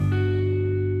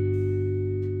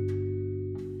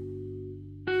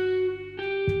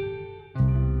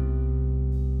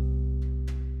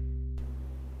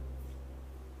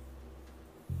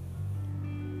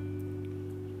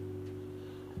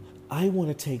I want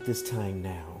to take this time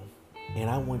now and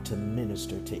I want to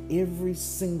minister to every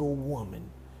single woman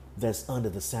that's under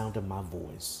the sound of my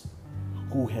voice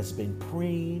who has been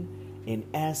praying and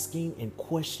asking and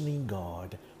questioning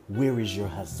God, where is your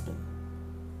husband?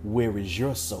 Where is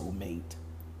your soulmate?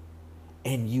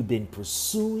 And you've been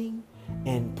pursuing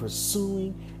and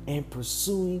pursuing and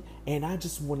pursuing. And I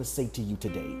just want to say to you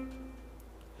today,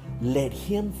 let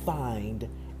him find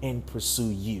and pursue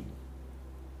you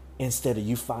instead of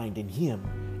you finding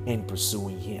him and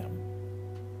pursuing him.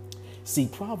 See,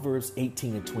 Proverbs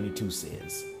 18:22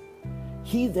 says,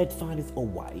 he that findeth a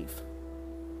wife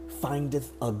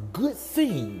findeth a good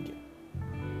thing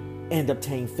and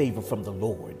obtain favor from the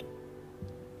Lord.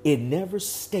 It never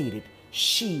stated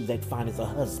she that findeth a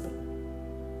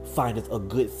husband findeth a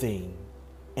good thing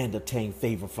and obtain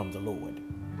favor from the Lord.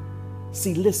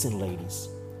 See, listen, ladies,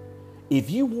 if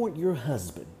you want your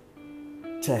husband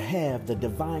to have the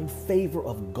divine favor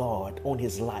of God on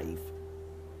his life,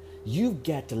 you've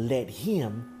got to let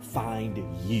him find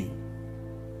you.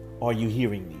 Are you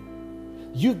hearing me?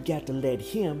 You've got to let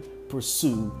him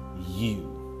pursue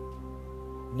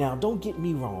you. Now, don't get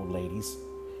me wrong, ladies.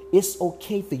 It's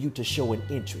okay for you to show an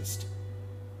interest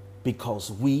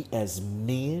because we as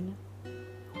men,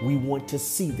 we want to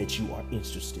see that you are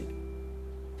interested.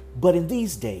 But in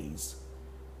these days,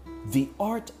 the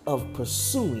art of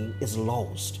pursuing is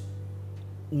lost.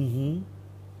 Women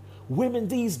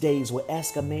these days will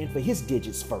ask a man for his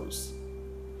digits first.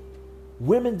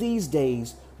 Women these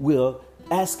days will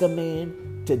ask a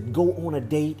man to go on a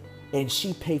date and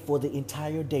she pay for the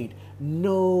entire date.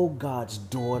 No, God's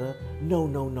daughter.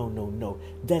 No.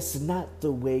 That's not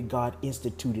the way God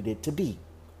instituted it to be.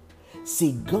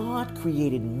 See, God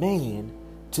created man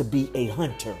to be a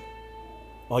hunter.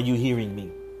 Are you hearing me?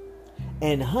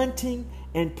 And hunting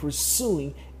and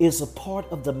pursuing is a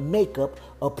part of the makeup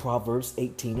of Proverbs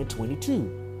 18:22.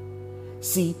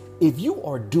 See, if you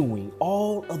are doing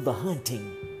all of the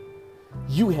hunting,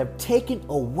 you have taken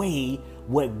away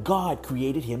what God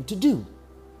created him to do.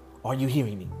 Are you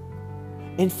hearing me?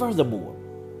 And furthermore,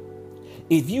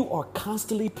 if you are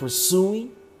constantly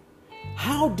pursuing,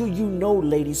 how do you know,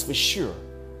 ladies, for sure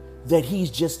that he's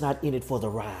just not in it for the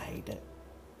ride?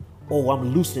 Oh,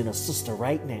 I'm loosening a sister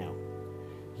right now.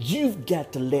 You've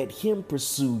got to let him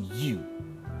pursue you.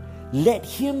 Let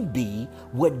him be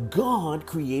what God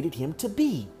created him to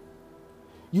be.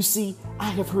 You see,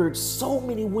 I have heard so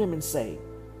many women say,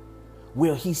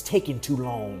 well, he's taking too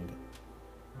long.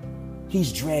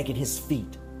 He's dragging his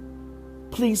feet.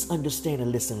 Please understand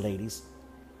and listen, ladies.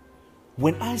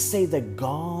 When I say that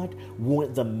God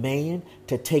wants the man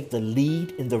to take the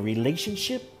lead in the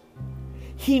relationship,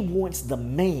 he wants the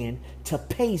man to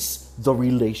pace the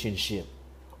relationship.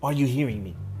 Are you hearing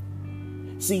me?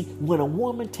 See, when a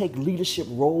woman takes leadership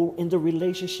role in the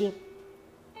relationship,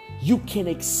 you can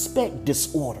expect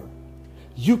disorder.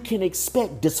 You can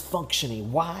expect dysfunctioning.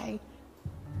 Why?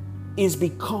 It's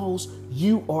because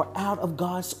you are out of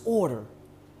God's order.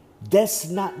 That's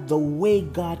not the way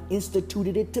God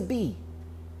instituted it to be.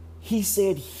 He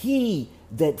said, he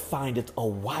that findeth a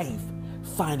wife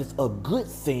findeth a good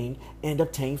thing and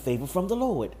obtain favor from the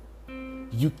Lord.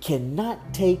 You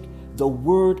cannot take the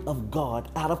word of God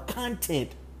out of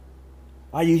content.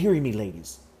 Are you hearing me,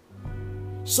 ladies?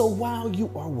 So while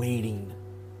you are waiting,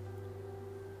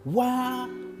 work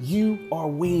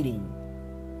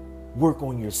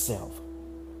on yourself.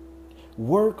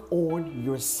 Work on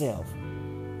yourself.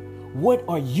 What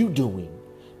are you doing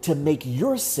to make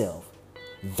yourself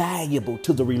valuable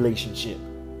to the relationship?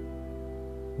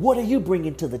 What are you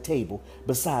bringing to the table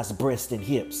besides breasts and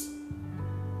hips?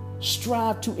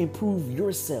 Strive to improve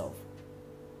yourself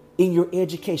in your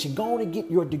education. Go on and get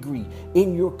your degree,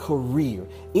 in your career,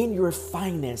 in your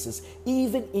finances,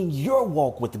 even in your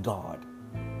walk with God.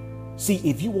 See,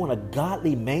 if you want a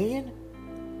godly man,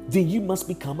 then you must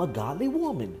become a godly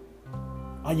woman.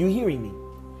 Are you hearing me?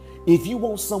 If you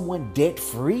want someone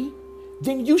debt-free,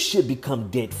 then you should become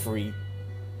debt-free.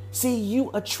 See,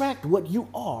 you attract what you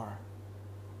are.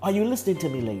 Are you listening to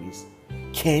me, ladies?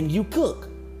 Can you cook?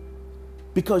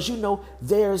 Because you know,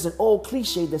 there's an old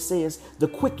cliche that says the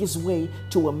quickest way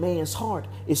to a man's heart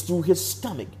is through his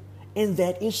stomach. And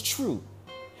that is true.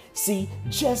 See,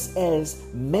 just as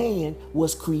man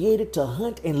was created to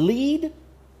hunt and lead,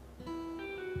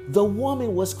 the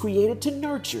woman was created to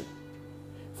nurture.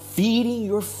 Feeding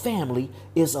your family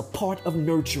is a part of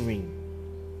nurturing.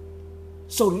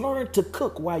 So learn to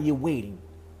cook while you're waiting.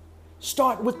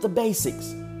 Start with the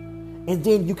basics, and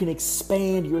then you can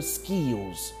expand your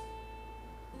skills.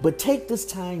 But take this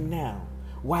time now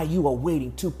while you are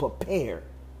waiting to prepare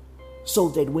so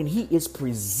that when he is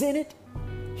presented,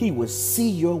 He will see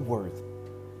your worth.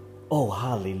 Oh,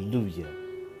 hallelujah.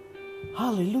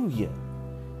 Hallelujah.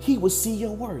 He will see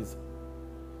your worth.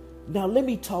 Now let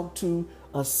me talk to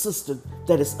a sister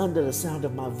that is under the sound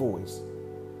of my voice,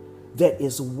 that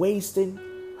is wasting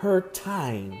her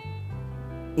time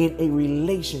in a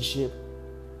relationship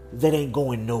that ain't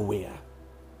going nowhere.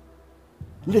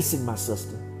 Listen, my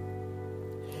sister.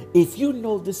 If you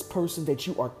know this person that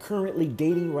you are currently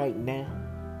dating right now,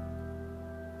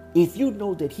 if you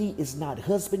know that he is not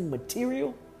husband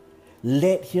material,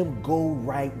 let him go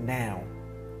right now.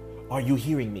 Are you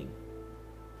hearing me?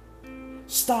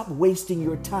 Stop wasting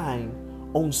your time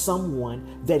on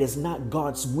someone that is not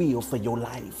God's will for your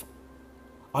life.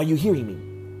 Are you hearing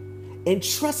me? And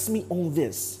trust me on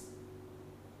this.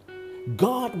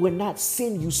 God will not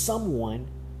send you someone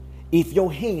if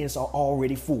your hands are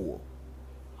already full.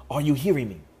 Are you hearing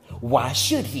me? Why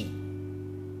should he?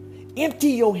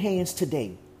 Empty your hands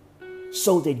today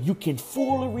so that you can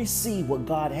fully receive what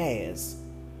God has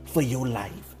for your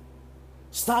life.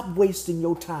 Stop wasting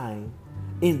your time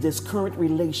in this current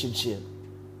relationship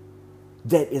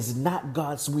that is not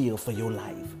God's will for your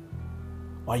life.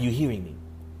 Are you hearing me?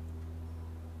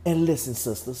 And listen,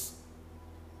 sisters,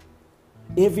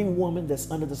 every woman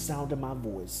that's under the sound of my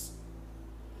voice,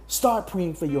 start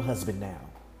praying for your husband now.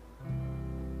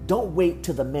 Don't wait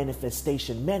till the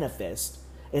manifestation manifests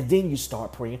and then you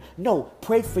start praying. No,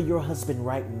 pray for your husband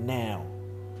right now.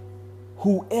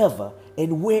 Whoever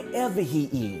and wherever he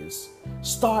is,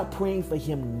 start praying for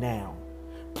him now.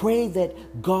 Pray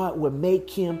that God will make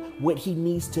him what he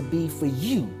needs to be for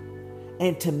you,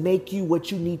 and to make you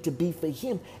what you need to be for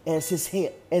him as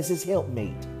his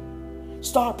helpmate.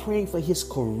 Start praying for his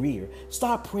career.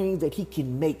 Start praying that he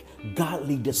can make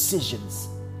godly decisions.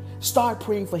 Start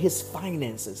praying for his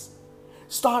finances.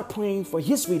 Start praying for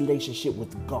his relationship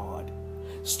with God.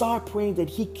 Start praying that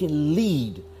he can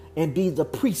lead and be the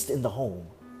priest in the home.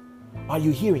 Are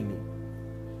you hearing me?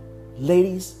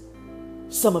 Ladies,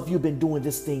 some of you have been doing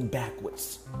this thing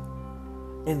backwards.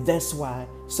 And that's why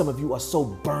some of you are so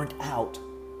burnt out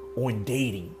on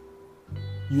dating.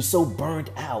 You're so burnt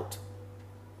out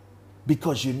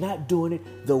because you're not doing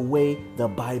it the way the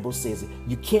Bible says it.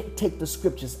 You can't take the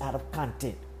scriptures out of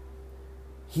content.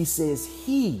 He says,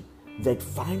 he that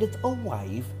findeth a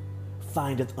wife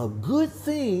findeth a good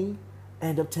thing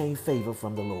and obtain favor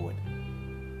from the Lord.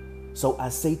 So I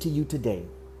say to you today,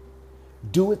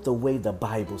 do it the way the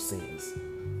Bible says,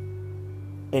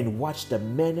 and watch the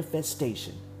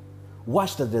manifestation.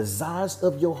 Watch the desires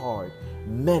of your heart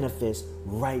manifest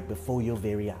right before your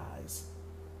very eyes.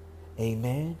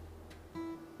 Amen,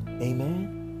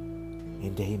 amen,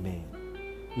 and amen.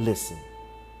 Listen,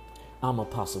 I'm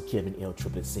Apostle Kevin L.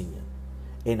 Triplett Sr.,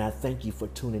 and I thank you for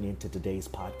tuning in to today's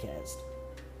podcast.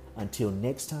 Until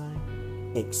next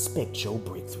time, expect your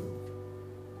breakthrough.